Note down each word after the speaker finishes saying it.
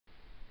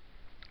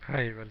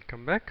Hi,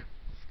 welcome back.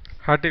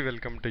 Hearty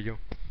welcome to you.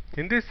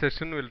 In this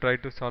session, we'll try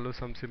to solve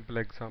some simple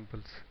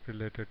examples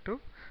related to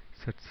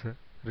sets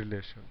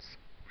relations.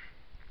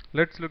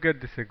 Let's look at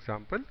this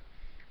example.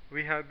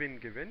 We have been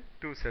given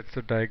two sets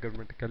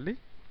diagrammatically.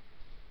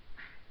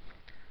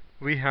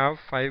 We have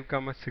 5,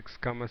 6,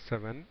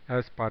 7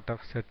 as part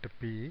of set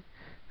P,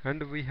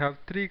 and we have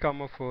 3,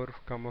 4,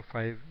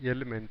 5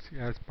 elements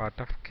as part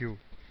of Q.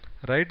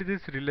 Write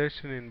this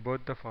relation in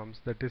both the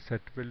forms, that is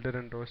set builder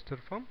and roster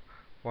form.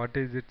 What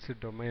is its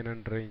domain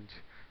and range?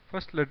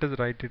 First, let us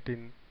write it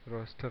in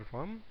roster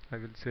form. I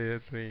will say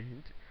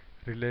range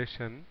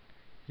relation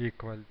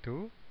equal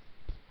to,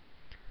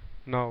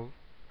 now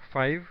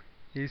 5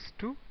 is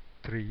to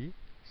 3,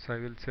 so I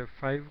will say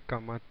 5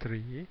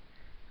 3,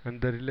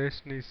 and the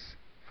relation is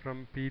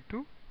from P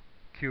to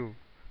Q.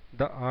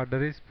 The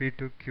order is P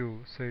to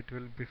Q, so it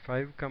will be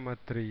 5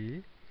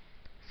 3,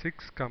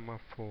 6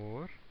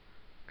 4,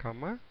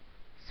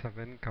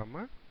 7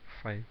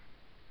 5.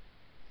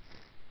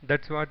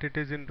 That's what it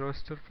is in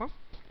roster form.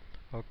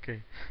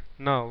 Okay.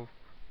 Now,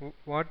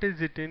 what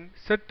is it in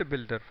set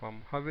builder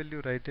form? How will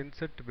you write in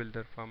set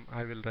builder form?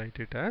 I will write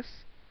it as,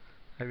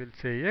 I will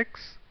say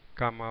x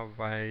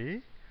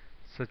y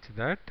such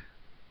that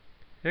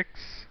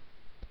x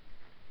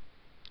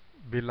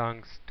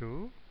belongs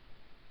to,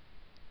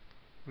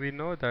 we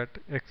know that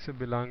x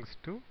belongs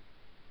to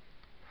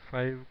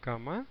 5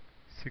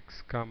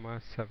 6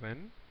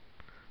 7.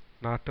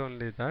 Not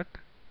only that,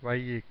 y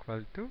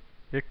equal to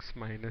x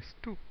minus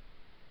 2.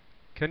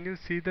 Can you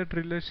see that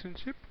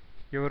relationship?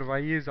 Your y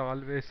is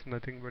always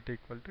nothing but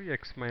equal to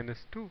x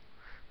minus 2.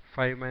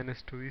 5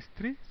 minus 2 is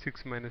 3,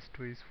 6 minus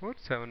 2 is 4,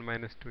 7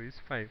 minus 2 is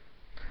 5.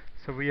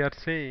 So we are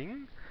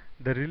saying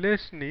the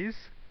relation is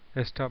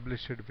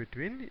established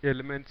between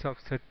elements of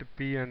set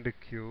P and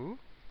Q,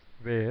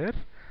 where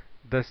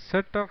the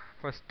set of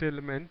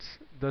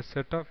the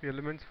set of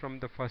elements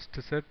from the first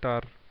set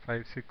are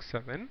 5, 6,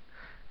 7,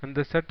 and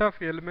the set of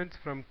elements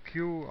from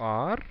Q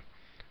are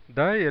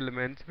the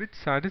elements which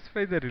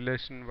satisfy the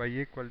relation y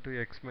equal to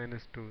x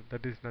minus 2,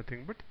 that is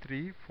nothing but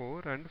 3,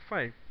 4 and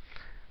 5.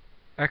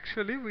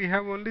 Actually, we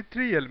have only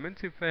 3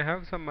 elements. If I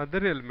have some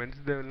other elements,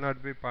 they will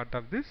not be part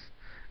of this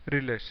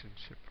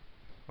relationship.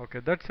 Okay,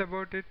 that's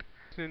about it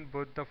in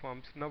both the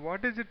forms. Now,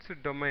 what is its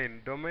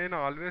domain? Domain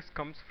always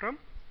comes from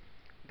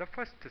the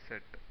first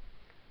set.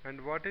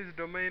 And what is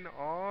domain?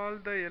 All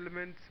the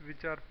elements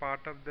which are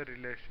part of the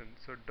relation.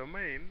 So,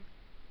 domain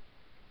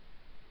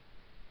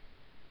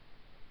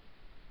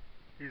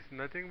is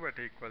nothing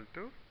but equal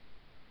to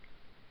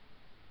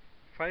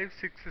 5,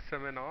 6,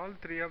 7, all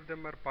three of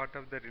them are part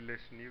of the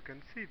relation. You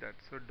can see that.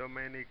 So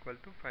domain equal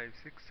to 5,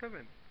 6,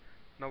 7.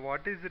 Now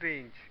what is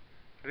range?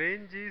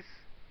 Range is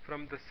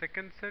from the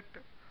second set,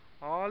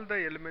 all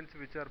the elements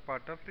which are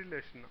part of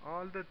relation.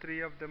 All the three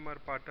of them are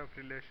part of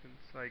relation.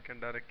 So I can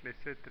directly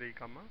say 3,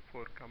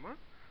 4,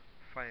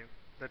 5.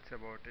 That's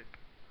about it.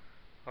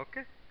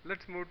 Okay,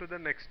 let's move to the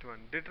next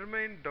one.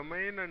 Determine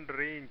domain and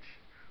range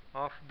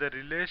of the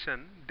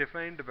relation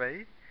defined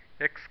by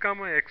x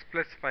comma x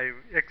plus 5.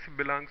 X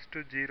belongs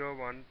to 0,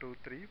 1, 2,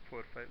 3,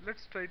 4, 5.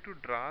 Let's try to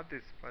draw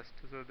this first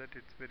so that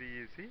it's very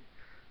easy.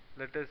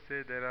 Let us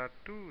say there are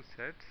two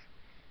sets.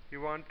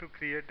 You want to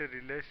create a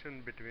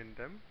relation between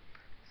them.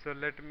 So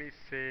let me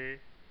say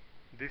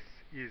this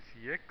is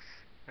x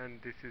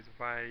and this is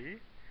y.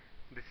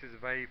 This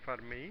is y for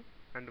me,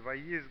 and y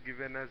is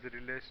given as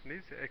relation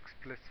is x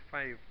plus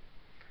 5,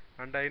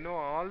 and I know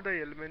all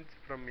the elements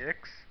from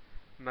x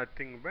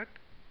nothing but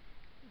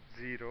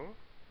 0.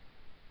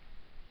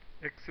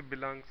 X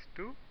belongs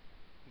to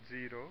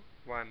 0,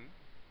 1,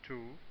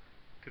 2,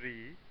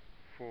 3,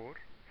 4,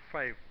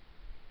 5.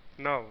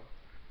 Now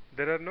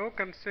there are no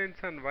constraints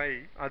on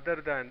y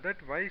other than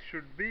that y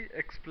should be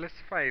x plus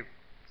 5.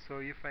 So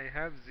if I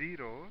have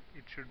 0,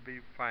 it should be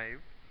 5.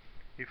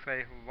 If I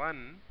have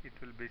 1, it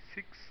will be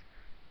 6,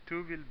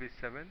 2 will be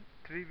 7,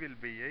 3 will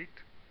be 8,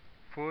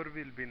 4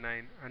 will be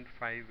 9, and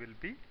 5 will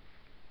be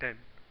 10.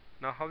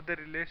 Now how the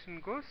relation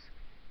goes?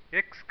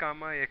 X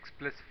comma x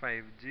plus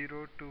 5,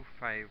 0 to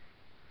 5.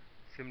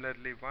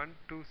 Similarly 1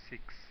 to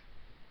 6.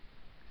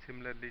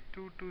 Similarly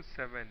 2 to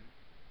 7,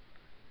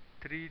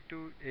 3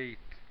 to 8,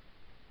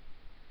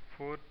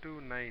 4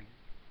 to 9,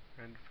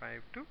 and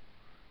 5 to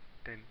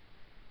 10.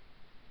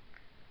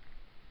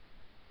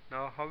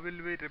 Now how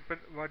will we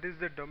represent? What is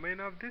the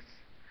domain of this?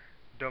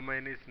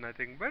 Domain is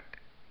nothing but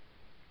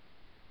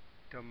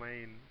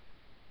domain.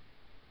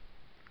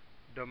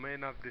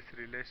 Domain of this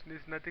relation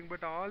is nothing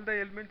but all the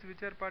elements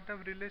which are part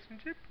of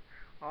relationship,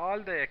 all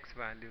the x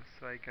values.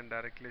 So I can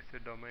directly say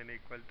domain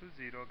equal to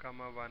 0,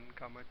 1,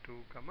 2,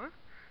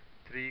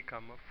 3,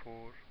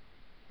 4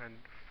 and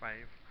 5.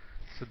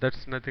 So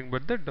that's nothing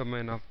but the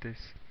domain of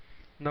this.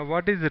 Now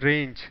what is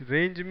range?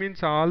 Range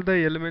means all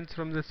the elements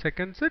from the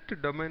second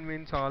set. Domain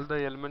means all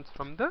the elements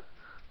from the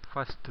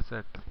first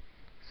set.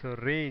 So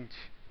range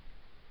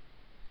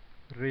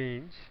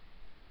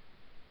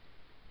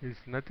is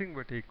nothing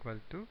but equal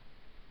to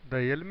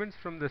the elements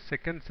from the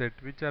second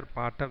set which are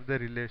part of the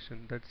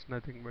relation, that's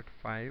nothing but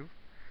 5,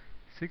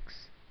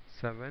 6,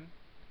 7,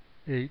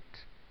 8,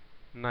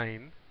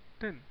 9,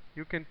 10.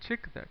 You can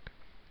check that.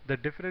 The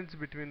difference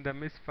between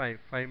them is 5.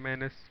 5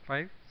 minus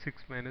 5,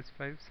 6 minus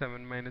 5,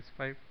 7 minus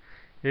 5,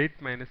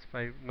 8 minus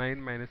 5,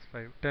 9 minus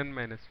 5, 10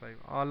 minus 5.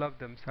 All of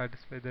them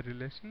satisfy the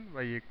relation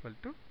y equal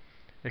to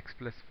x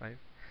plus 5.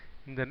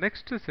 In the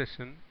next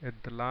session,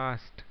 at the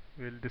last,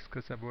 we will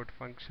discuss about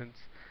functions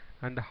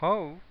and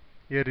how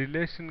a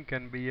relation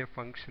can be a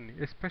function.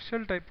 A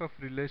special type of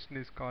relation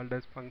is called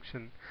as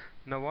function.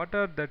 Now, what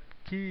are the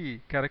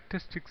key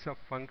characteristics of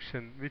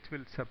function which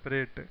will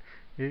separate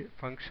a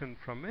function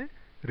from a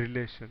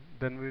relation?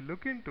 Then we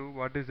look into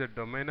what is the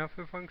domain of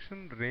a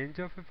function, range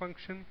of a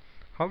function,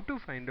 how to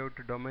find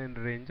out domain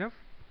range of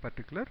a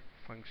particular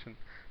function.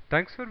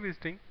 Thanks for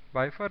visiting.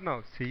 Bye for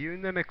now. See you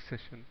in the next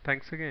session.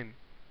 Thanks again.